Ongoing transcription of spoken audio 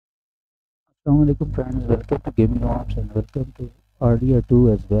Assalamualaikum friends, welcome to GAMyWoRMz and welcome to RDR 2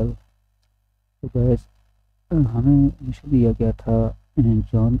 as well. तो gas हमें mission दिया गया था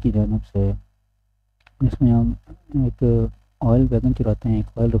जॉन की जानब से, जिसमें हम एक ऑयल वैगन चुराते हैं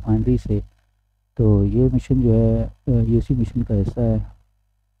एक ऑयल रिफाइनरी से। तो ये मिशन जो है ये उसी मिशन का हिस्सा है।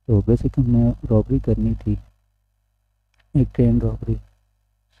 तो बेसिक हमने रॉबरी करनी थी, एक train robbery.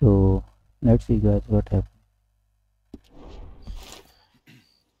 So let's see guys what happen.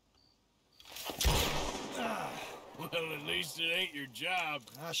 Well, at least it ain't your job.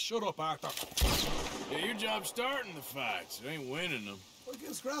 Shut up, Arthur. Yeah, your job's starting the fights. It ain't winning them. I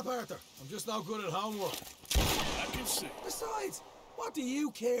can scrap, Arthur. I'm just not good at homework. I can see. Besides, what do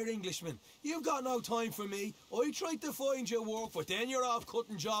you care, Englishman? You've got no time for me. I tried to find you work, but then you're off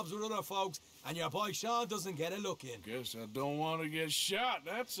cutting jobs with other folks, and your boy Sean doesn't get a look in. Guess I don't want to get shot,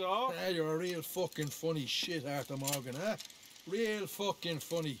 that's all. You're a real fucking funny shit, Arthur Morgan, huh? Real fucking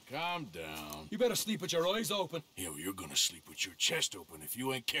funny. Calm down. You better sleep with your eyes open. Yeah, well, you're gonna sleep with your chest open if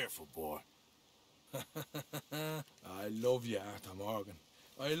you ain't careful, boy. I love you, Arthur Morgan.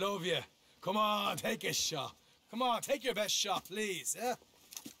 I love you. Come on, take a shot. Come on, take your best shot, please, eh?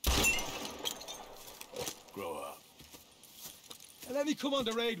 Grow up. And let me come on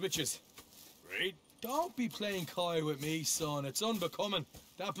the raid with yous. Raid? Don't be playing coy with me, son. It's unbecoming.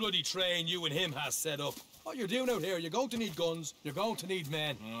 That bloody train you and him has set up. What you're doing out here, you're going to need guns, you're going to need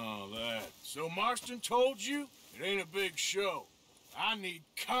men. Oh, that. So Marston told you? It ain't a big show. I need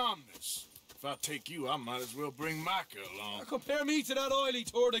calmness. If I take you, I might as well bring Micah along. Now compare me to that oily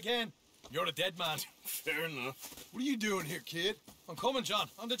turd again. You're a dead man. Fair enough. What are you doing here, kid? I'm coming, John.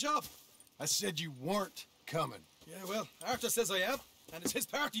 On the job. I said you weren't coming. Yeah, well, Arthur says I am. And it's his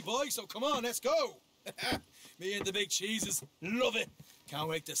party, boy, so come on, let's go. Me and the big cheeses. Love it. Can't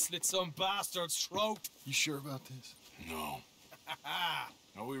wait to slit some bastard's throat. You sure about this? No.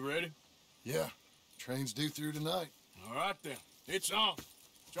 Are we ready? Yeah. Train's due through tonight. All right, then. It's on.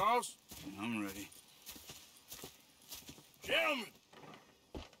 Charles? I'm ready. Gentlemen,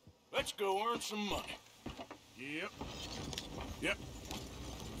 let's go earn some money. Yep. Yep.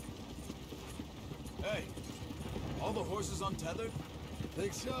 Hey, all the horses untethered?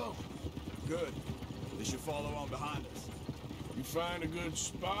 Think so? Good. They should follow on behind us. You find a good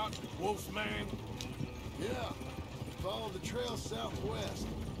spot, Wolfman? Yeah. Follow the trail southwest.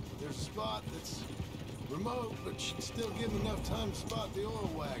 There's a spot that's remote, but should still give them enough time to spot the oil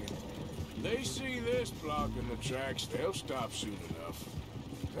wagon. They see this blocking the tracks, they'll stop soon enough.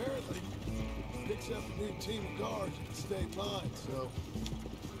 Apparently, picks up a new team of guards at the state line, so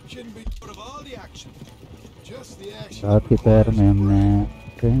shouldn't be Out of all the action. just the action. रात के पैर में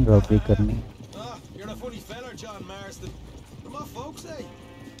हमने train robbery करनी। You're a funny feller, John Marston. From what folks say,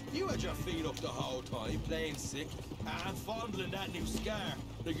 you had your feet up the whole time, playing sick, and fondling that new scar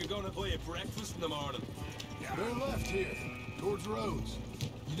like you're gonna buy a breakfast in the morning. They're left here, towards Rhodes.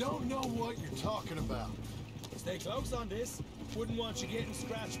 You don't know what you're talking about. Stay close on this. Wouldn't want you getting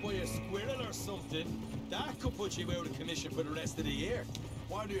scratched by a squirrel or something. That could put you out of commission for the rest of the year.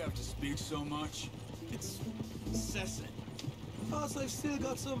 Why do you have to speak so much? It's incessant. Plus, I've still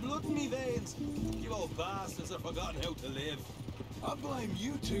got some blood in me veins. You old bastards have forgotten how to live. I blame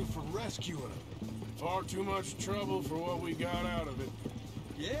you two for rescuing him. Far too much trouble for what we got out of it.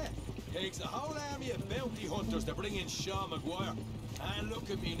 Yeah, takes a whole army of bounty hunters to bring in Sean McGuire. And look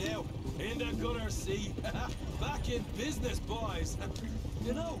at me now, in the gutter sea. Back in business, boys.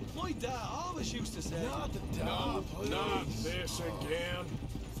 You know, my dad always used to say... Not the dog, please. Not this again.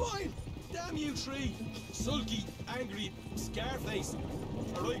 Fine, damn you three. Sulky, angry, scarface.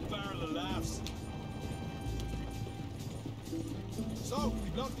 A right barrel of laughs. So, we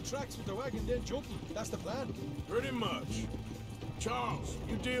block the tracks with the wagon, then jump them. That's the plan. Pretty much. Charles,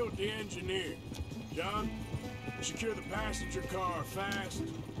 you deal with the engineer. John, secure the passenger car fast,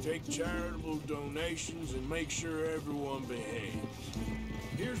 take charitable donations, and make sure everyone behaves.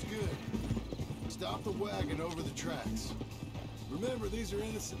 Here's good. Stop the wagon over the tracks. Remember, these are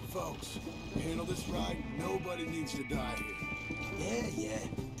innocent folks. Handle this right, nobody needs to die here. Yeah.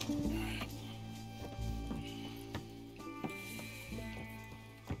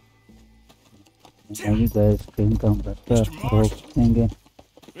 अभी gas train का हम रास्ता रोक देंगे।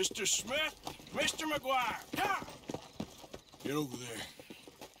 Mr. Smith, Mr. McGuire, come! Get over there.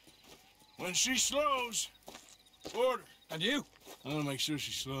 When she slows, order. And you? I'm gonna make sure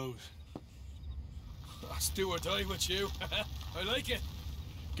she slows. Let's do or die with you. I like it.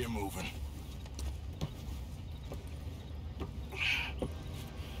 Get moving.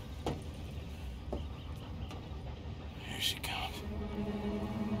 Here she comes.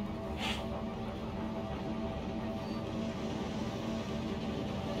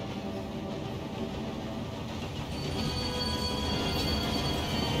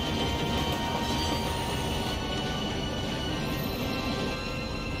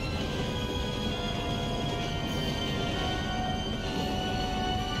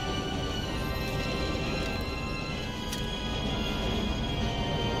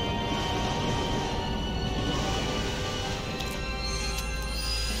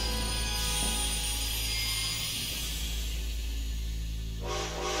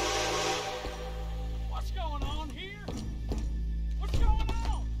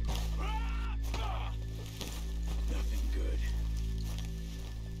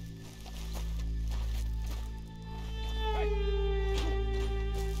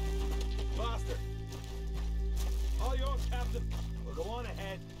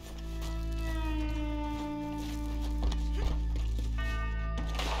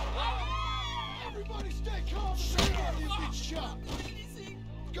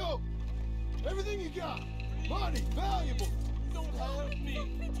 Everything you got. Money, valuable. Don't hurt me.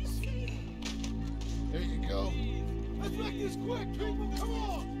 There you go. Let's make this quick, people. Come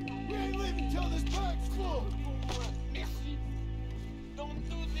on. We ain't leaving till this bag's full. Don't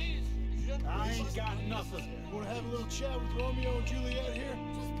do this. I ain't got nothing. Want to have a little chat with Romeo and Juliet here?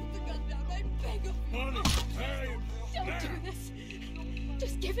 Just put the gun down, I beg of you. Money, hey, Don't do this.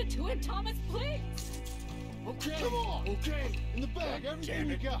 Just give it to him, Thomas, please. Okay. Come on. Okay. In the bag, everything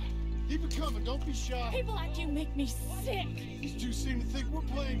you got. Keep it coming. Don't be shy. People like you make me sick. These two seem to think we're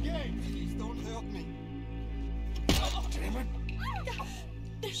playing games. Please don't help me. damn it.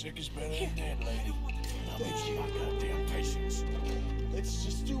 Sick is better than dead, lady. Now lose my goddamn patience. Let's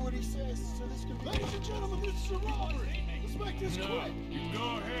just do what he says. So this can, ladies and gentlemen, this is a robbery. Let's make this No, quick. you can go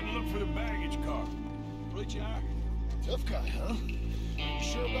ahead and look for the baggage car. Right you are. Tough guy, huh? You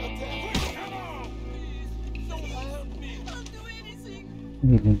sure about that? Come on! Don't hurt me. I'll do anything.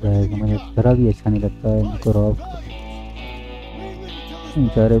 नहीं guys मुझे जरा भी अच्छा नहीं लगता है इनको Rob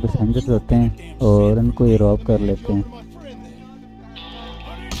बेचारे पैसेंजर्स होते हैं और इनको ये रॉब कर लेते हैं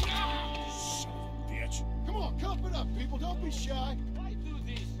Bitch. Come on, cup it up, people. Don't be shy. Why do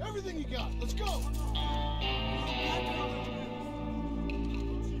this? Everything you got. Let's go.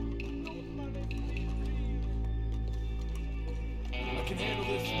 I can handle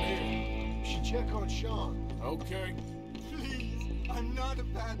this from here. You should check on Sean. Okay. Please. I'm not a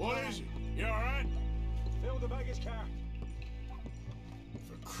bad What man. is it? You alright? Fill the baggage car.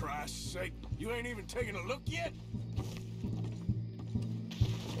 For Christ's sake, you ain't even taken a look yet?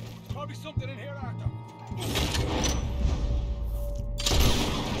 Probably something in here, Arthur.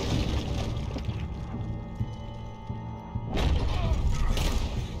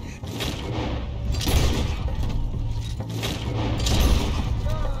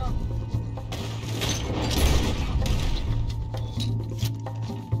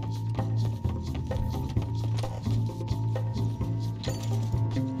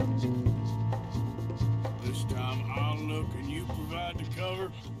 This time I'll look and you provide the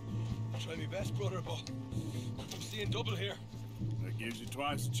cover. Try my best, brother, but I'm seeing double here. That gives you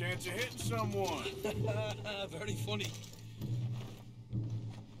twice the chance of hitting someone. Very funny.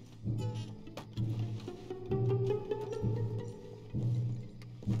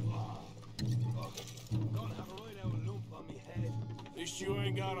 Gonna have a right out lump on me head. At least you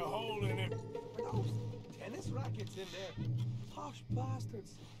ain't got a hole in it. Are those tennis rackets in there? Posh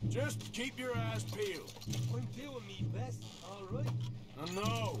bastards. Just keep your eyes peeled. I'm doing me best, all right. I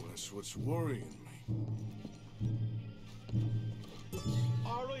know, that's what's worrying me.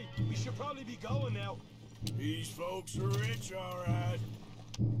 All right, we should probably be going now. These folks are rich, all right.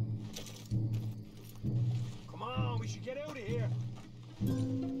 Come on, we should get out of here.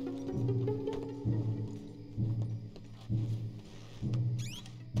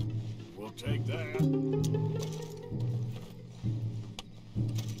 We'll take that.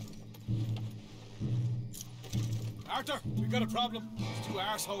 Arthur, we got a problem. There's two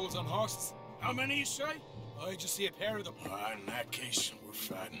arseholes on horses. How many you say? I just see a pair of them. In that case, we're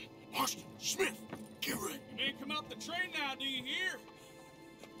fighting. Marston, Smith, get ready. You men come out the train now, do you hear?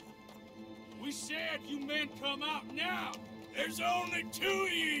 We said you men come out now. There's only two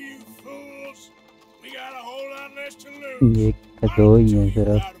of you fools. We got a whole lot less to lose. ये दो ही हैं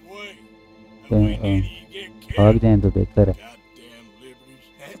सिर्फ भाग जाएं तो बेहतर है Goddamn liberties.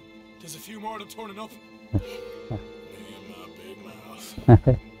 Eh? There's a few more of them turning up. Man, my big mouth.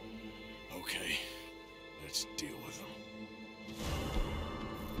 Okay, let's deal with them.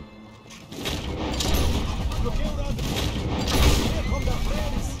 Look out on the... Here come the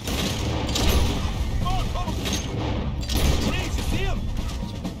friends. Come on, come on. Please, you see him?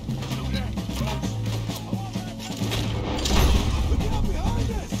 Look at that, folks. Look out behind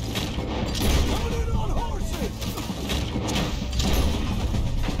us. Coming in on horses.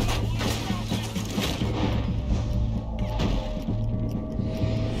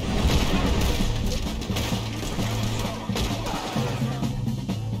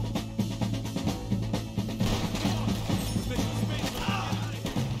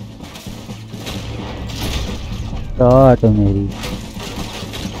 टाट मेरी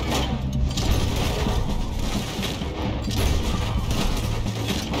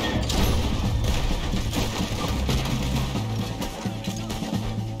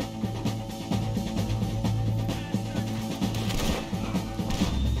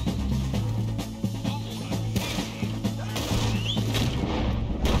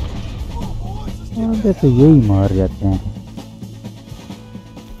आधे तो यही मार जाते हैं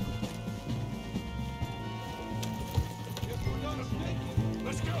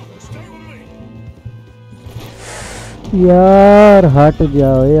Let's go. Stay with me. यार हट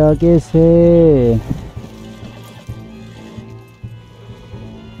जाओ आगे से।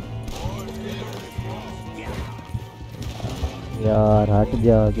 यार हट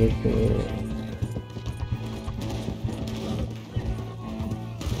जा आगे से।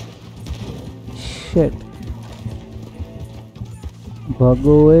 शिट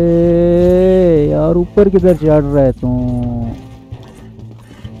भागो यार, ऊपर किधर चढ़ रहा है तू?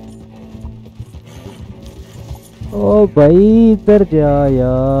 ओ भाई इधर जा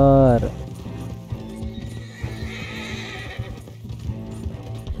यार।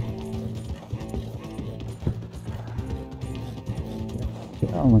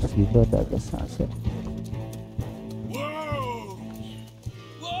 क्या मुसीबत है कसम से। Whoa!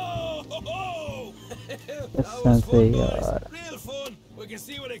 Whoa! That कसम was से fun, boys. यार। Real fun. We can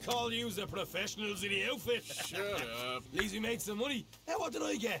see what they call you the professionals in the outfit. Shut up. At least we made some money. Hey, what did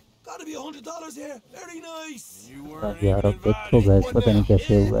I get? Gotta be $100 here. Very nice. You अब weren't यार even अब देखो invited. Gas पता नहीं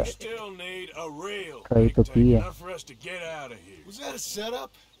कैसे हुआ We है। still need a real try big तो tank, की है। enough for us to get out of here. Was that a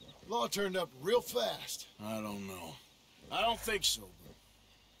setup? Law turned up real fast. I don't know. I don't think so, but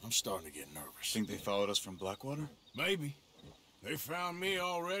I'm starting to get nervous. Think they followed us from Blackwater? Maybe. They found me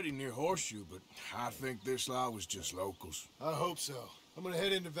already near Horseshoe, but I think this lot was just locals. I hope so. I'm gonna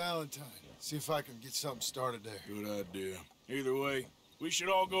head into Valentine. See if I can get something started there. Good idea. Either way, we should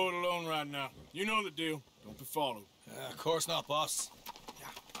all go it alone right now. You know the deal. Don't be followed. Of course not, boss.